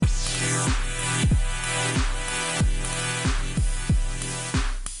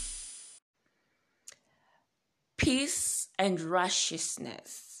and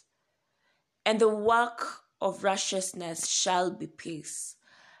righteousness. And the work of righteousness shall be peace.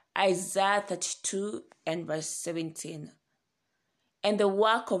 Isaiah 32 and verse 17. And the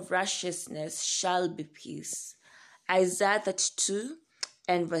work of righteousness shall be peace. Isaiah 32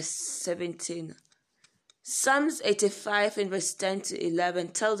 and verse 17. Psalms 85 and verse 10 to 11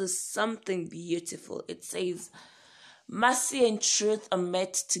 tells us something beautiful. It says, mercy and truth are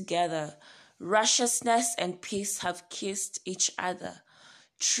met together. Righteousness and peace have kissed each other.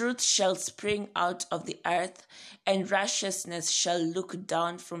 Truth shall spring out of the earth, and righteousness shall look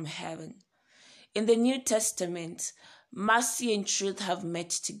down from heaven. In the New Testament, mercy and truth have met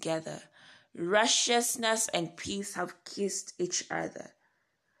together. Righteousness and peace have kissed each other.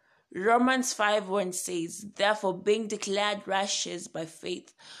 Romans 5:1 says, therefore, being declared righteous by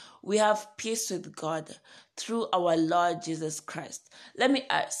faith, we have peace with God through our Lord Jesus Christ. Let me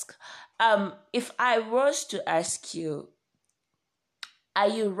ask, if I was to ask you, are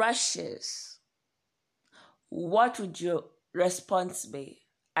you righteous? What would your response be?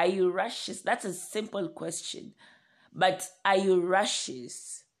 Are you righteous? That's a simple question. But are you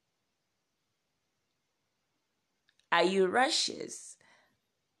righteous? Are you righteous?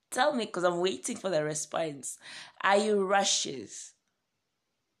 Tell me, because I'm waiting for the response. Are you righteous?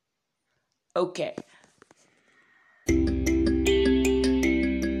 Okay.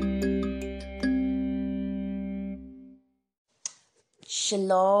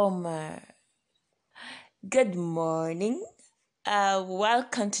 Shalom. Good morning.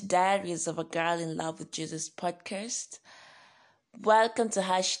 Welcome to Diaries of a Girl in Love with Jesus podcast. Welcome to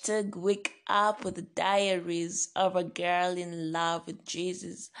hashtag Wake Up with the Diaries of a Girl in Love with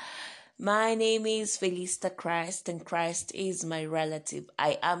Jesus. My name is Felista Christ, and Christ is my relative.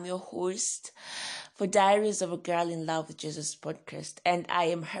 I am your host for Diaries of a Girl in Love with Jesus podcast, and I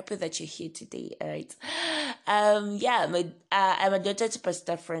am happy that you're here today. All right. I'm a daughter to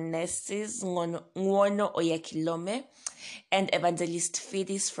Pastor Francis Ngono Oyakilome and Evangelist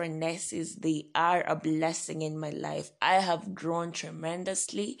Fidis Francis. They are a blessing in my life. I have grown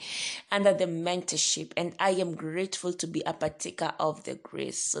tremendously under the mentorship, and I am grateful to be a partaker of the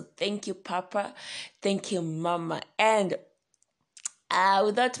grace. So thank you, Papa. Thank you, Mama. And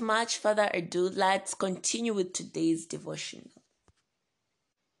without much further ado, let's continue with today's devotion.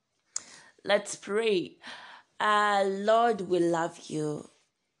 Let's pray. Lord, we love you.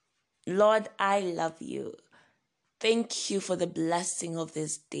 Lord, I love you. Thank you for the blessing of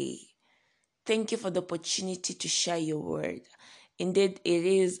this day. Thank you for the opportunity to share your word. Indeed, it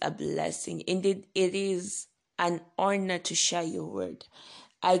is a blessing. Indeed, it is an honor to share your word.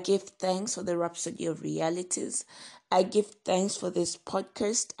 I give thanks for the Rhapsody of Realities. I give thanks for this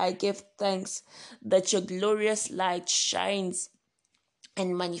podcast. I give thanks that your glorious light shines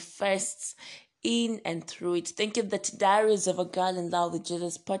and manifests in and through it. Thank you that Diaries of a Girl in Love with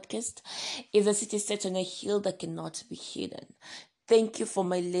Jesus podcast is a city set on a hill that cannot be hidden. Thank you for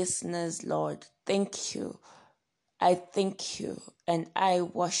my listeners, Lord. Thank you. I thank you and I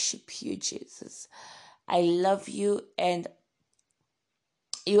worship you, Jesus. I love you and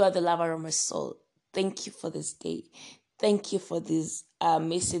you are the lover of my soul. Thank you for this day. Thank you for this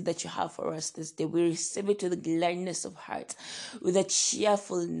message that you have for us this day. We receive it with the gladness of heart, with the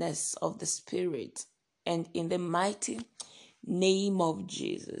cheerfulness of the Spirit, and in the mighty name of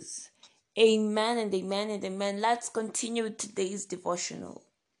Jesus. Amen and amen and amen. Let's continue with today's devotional.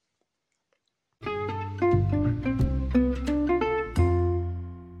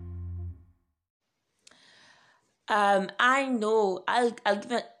 I know I'll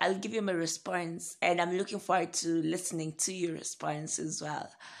give you my response, and I'm looking forward to listening to your response as well.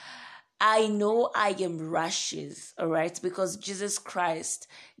 I know I am righteous, all right, because Jesus Christ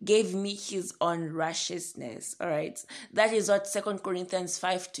gave me his own righteousness, all right. That is what 2 Corinthians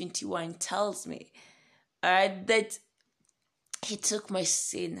 5:21 tells me, all right, that he took my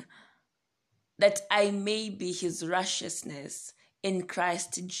sin, that I may be his righteousness in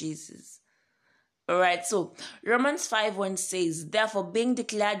Christ Jesus. All right, so Romans 5:1 says, therefore, being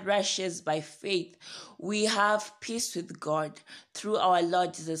declared righteous by faith, we have peace with God through our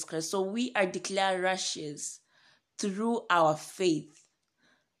Lord Jesus Christ. So we are declared righteous through our faith.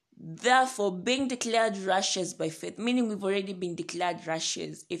 Therefore, being declared righteous by faith, meaning we've already been declared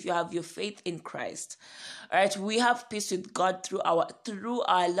righteous if you have your faith in Christ. All right, we have peace with God through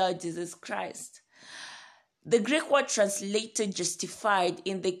our Lord Jesus Christ. The Greek word translated justified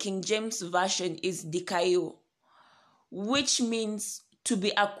in the King James Version is Dikaioo, which means to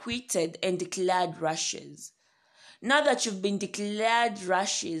be acquitted and declared righteous. Now that you've been declared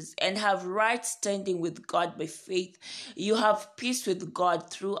righteous and have right standing with God by faith, you have peace with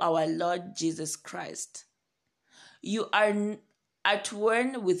God through our Lord Jesus Christ. You are at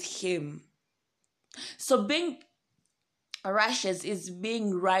one with him. So being righteous is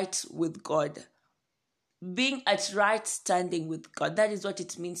being right with God. Being at right standing with God. That is what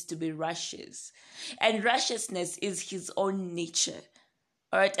it means to be righteous. And righteousness is his own nature.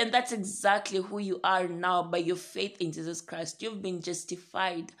 All right, and that's exactly who you are now by your faith in Jesus Christ. You've been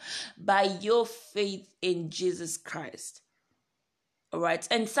justified by your faith in Jesus Christ. All right,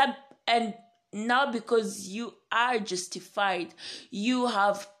 and now because you are justified, you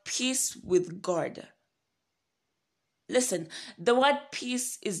have peace with God. Listen, the word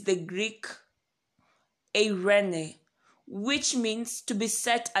peace is the Greek eirene, which means to be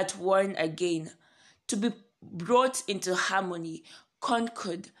set at one again, to be brought into harmony,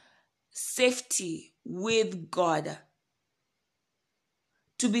 concord, safety with God.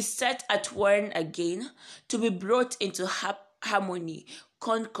 To be set at one again, to be brought into harmony,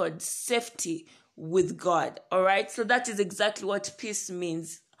 concord, safety with God. All right, so that is exactly what peace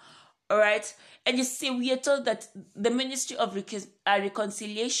means. All right, and you see, we are told that the ministry of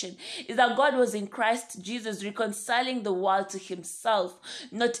reconciliation is that God was in Christ Jesus, reconciling the world to himself,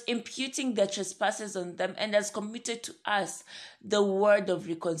 not imputing their trespasses on them, and has committed to us the word of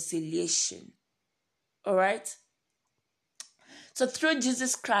reconciliation. All right. So through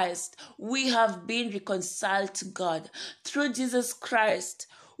Jesus Christ, we have been reconciled to God. Through Jesus Christ,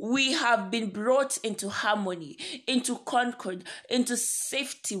 we have been brought into harmony, into concord, into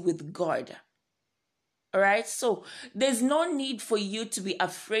safety with God. All right, so there's no need for you to be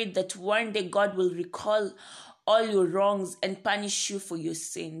afraid that one day God will recall all your wrongs and punish you for your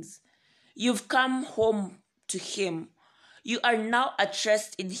sins. You've come home to him. You are now at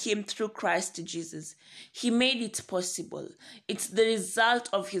rest in him through Christ Jesus. He made it possible. It's the result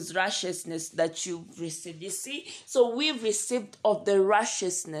of his righteousness that you've received. You see, so we've received of the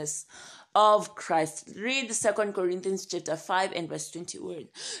righteousness of Christ. Read 2 Corinthians chapter 5 and verse 21.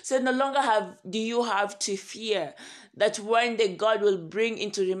 So no longer do you have to fear that one day God will bring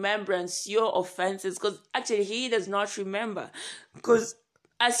into remembrance your offenses, because actually he does not remember. Because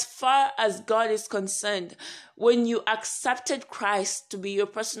as far as God is concerned, when you accepted Christ to be your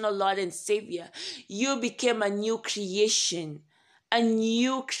personal Lord and Savior, you became a new creation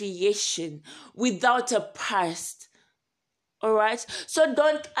without a past. All right, so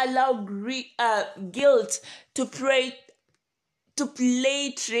don't allow guilt to play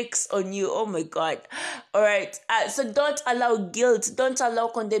tricks on you. Oh my God. All right, so don't allow guilt, don't allow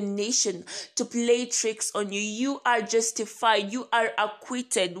condemnation to play tricks on you. You are justified, you are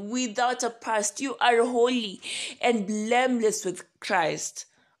acquitted without a past, you are holy and blameless with Christ.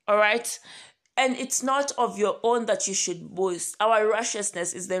 All right, and it's not of your own that you should boast. Our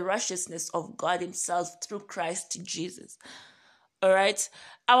righteousness is the righteousness of God himself through Christ Jesus. All right,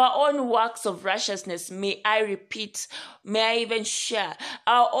 our own works of righteousness, may I even share,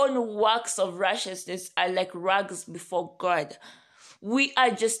 our own works of righteousness are like rags before God. We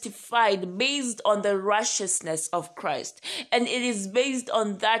are justified based on the righteousness of Christ, and it is based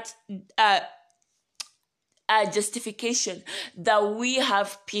on that justification that we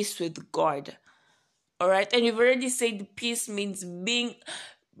have peace with God. All right, and you've already said peace means being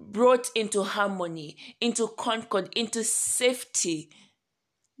brought into harmony, into concord, into safety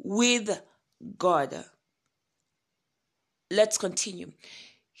with God. Let's continue.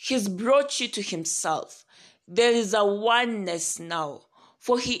 He's brought you to himself. There is a oneness now,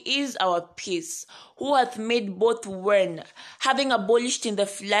 for he is our peace, who hath made both one, having abolished in the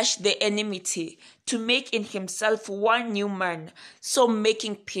flesh the enmity, to make in himself one new man, so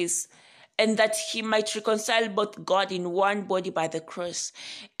making peace, and that he might reconcile both God in one body by the cross,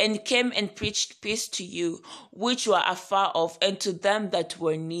 and came and preached peace to you, which were afar off, and to them that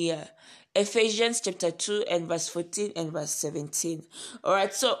were near. Ephesians chapter 2 and verse 14 and verse 17. All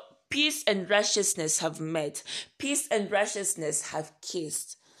right, so peace and righteousness have met. Peace and righteousness have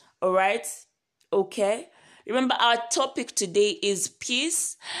kissed. All right, okay. Remember, our topic today is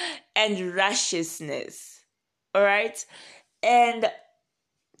peace and righteousness. All right, and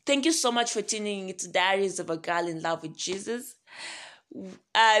thank you so much for tuning in to Diaries of a Girl in Love with Jesus.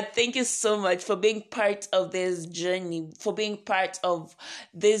 Thank you so much for being part of this journey, for being part of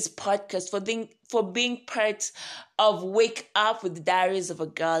this podcast, for being part of Wake Up with Diaries of a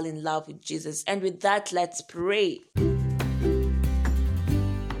Girl in Love with Jesus. And with that, let's pray.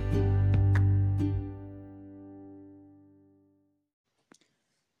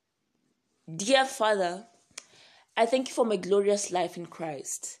 Dear Father, I thank you for my glorious life in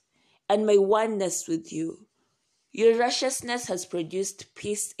Christ and my oneness with you. Your righteousness has produced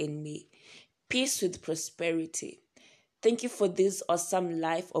peace in me, peace with prosperity. Thank you for this awesome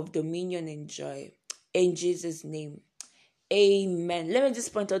life of dominion and joy. in Jesus' name. Amen. Let me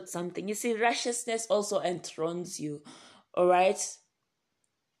just point out something. You see, righteousness also enthrones you. All right?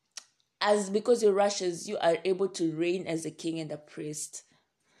 As because you're righteous, you are able to reign as a king and a priest.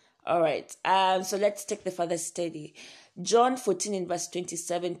 All right. So let's take the further study. John 14 in verse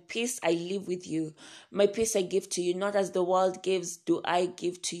 27. Peace I leave with you. My peace I give to you. Not as the world gives, do I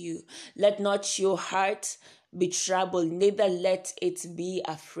give to you. Let not your heart be troubled, neither let it be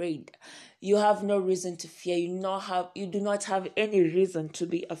afraid. You have no reason to fear. You do not have any reason to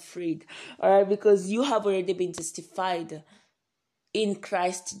be afraid. All right, because you have already been justified in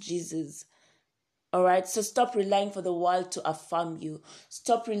Christ Jesus. All right, so stop relying for the world to affirm you.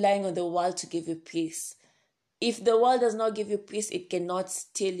 Stop relying on the world to give you peace. If the world does not give you peace, it cannot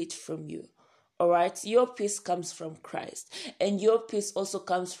steal it from you. All right, your peace comes from Christ, and your peace also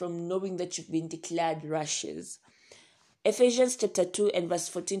comes from knowing that you've been declared righteous. Ephesians chapter 2 and verse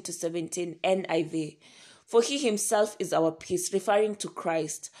 14 to 17, NIV. For he himself is our peace, referring to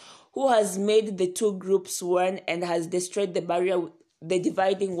Christ, who has made the two groups one and has destroyed the barrier, the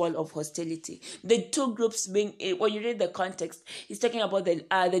dividing wall of hostility. The two groups being, when you read the context, he's talking about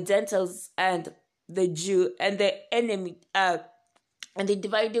the Gentiles and the Jew, and the enemy, and the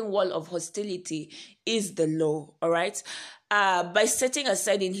dividing wall of hostility is the law, all right? By setting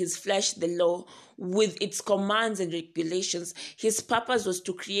aside in his flesh the law with its commands and regulations, his purpose was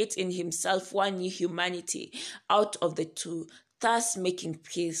to create in himself one new humanity out of the two, thus making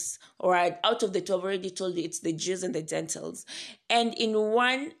peace. All right, out of the two, I've already told you, it's the Jews and the Gentiles. And in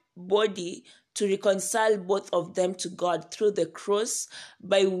one body, to reconcile both of them to God through the cross,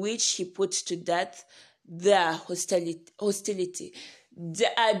 by which he put to death their hostility.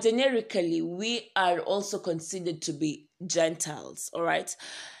 Generically, we are also considered to be Gentiles, all right?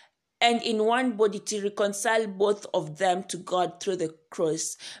 And in one body to reconcile both of them to God through the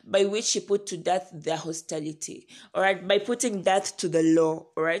cross, by which he put to death their hostility, all right? By putting death to the law,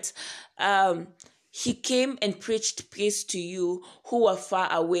 all right? He came and preached peace to you who were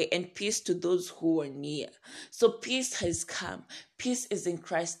far away and peace to those who were near. So peace has come. Peace is in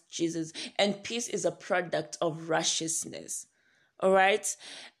Christ Jesus, and peace is a product of righteousness. All right.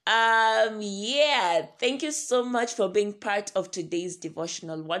 Thank you so much for being part of today's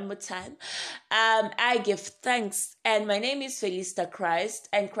devotional. One more time. I give thanks, and my name is Felista Christ,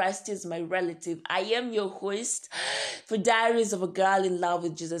 and Christ is my relative. I am your host for Diaries of a Girl in Love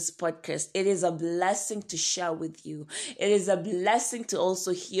with Jesus podcast. It is a blessing to share with you. It is a blessing to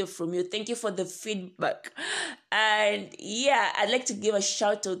also hear from you. Thank you for the feedback. And I'd like to give a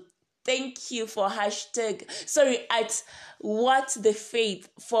shout out. Thank you for at What the Faith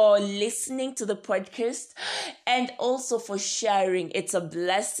for listening to the podcast and also for sharing. It's a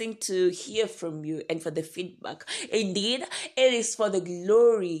blessing to hear from you and for the feedback. Indeed, it is for the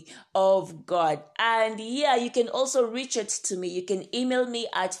glory of God. And you can also reach out to me. You can email me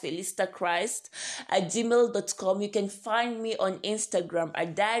at felistachrist@gmail.com. You can find me on Instagram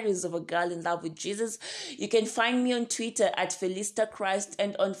at Diaries of a Girl in Love with Jesus. You can find me on Twitter at Felista Christ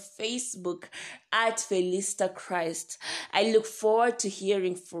and on Facebook at Felista Christ. I look forward to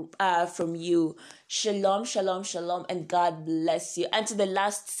hearing from you. Shalom, shalom, shalom, and God bless you. And to the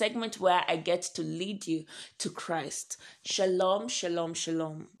last segment where I get to lead you to Christ. Shalom, shalom,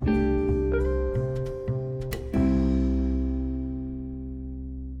 shalom.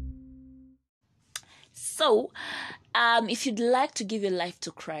 So, if you'd like to give your life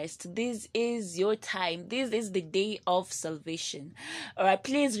to Christ, this is your time. This is the day of salvation. All right,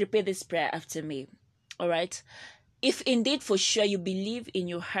 please repeat this prayer after me. All right. If indeed for sure you believe in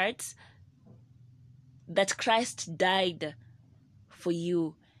your heart that Christ died for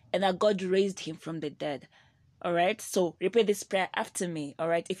you and that God raised him from the dead. All right. So repeat this prayer after me. All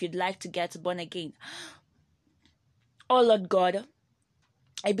right. If you'd like to get born again. Oh Lord God,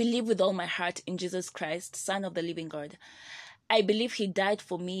 I believe with all my heart in Jesus Christ, Son of the living God. I believe he died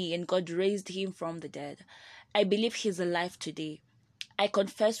for me and God raised him from the dead. I believe he's alive today. I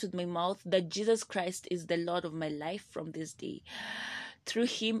confess with my mouth that Jesus Christ is the Lord of my life from this day. Through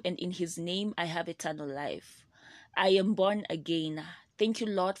him and in his name, I have eternal life. I am born again. Thank you,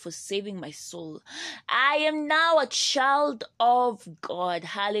 Lord, for saving my soul. I am now a child of God.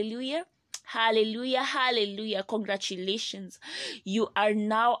 Hallelujah. Hallelujah, hallelujah. Congratulations. You are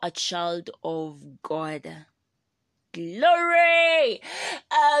now a child of God. Glory.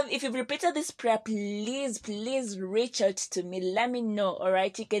 If you've repeated this prayer, please reach out to me. Let me know. All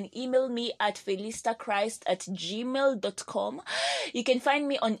right. You can email me at felistachrist@gmail.com. You can find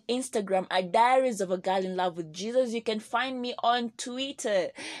me on Instagram at Diaries of a Girl in Love with Jesus. You can find me on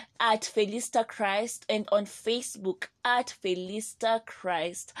Twitter at felistachrist and on Facebook at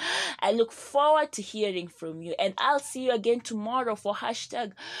felistachrist. I look forward to hearing from you, and I'll see you again tomorrow for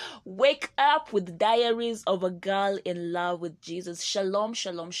 #Wake Up with Diaries of a Girl in Love with Jesus. Shalom,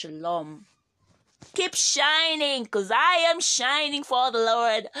 shalom, shalom. Keep shining, because I am shining for the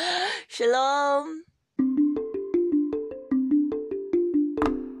Lord. Shalom.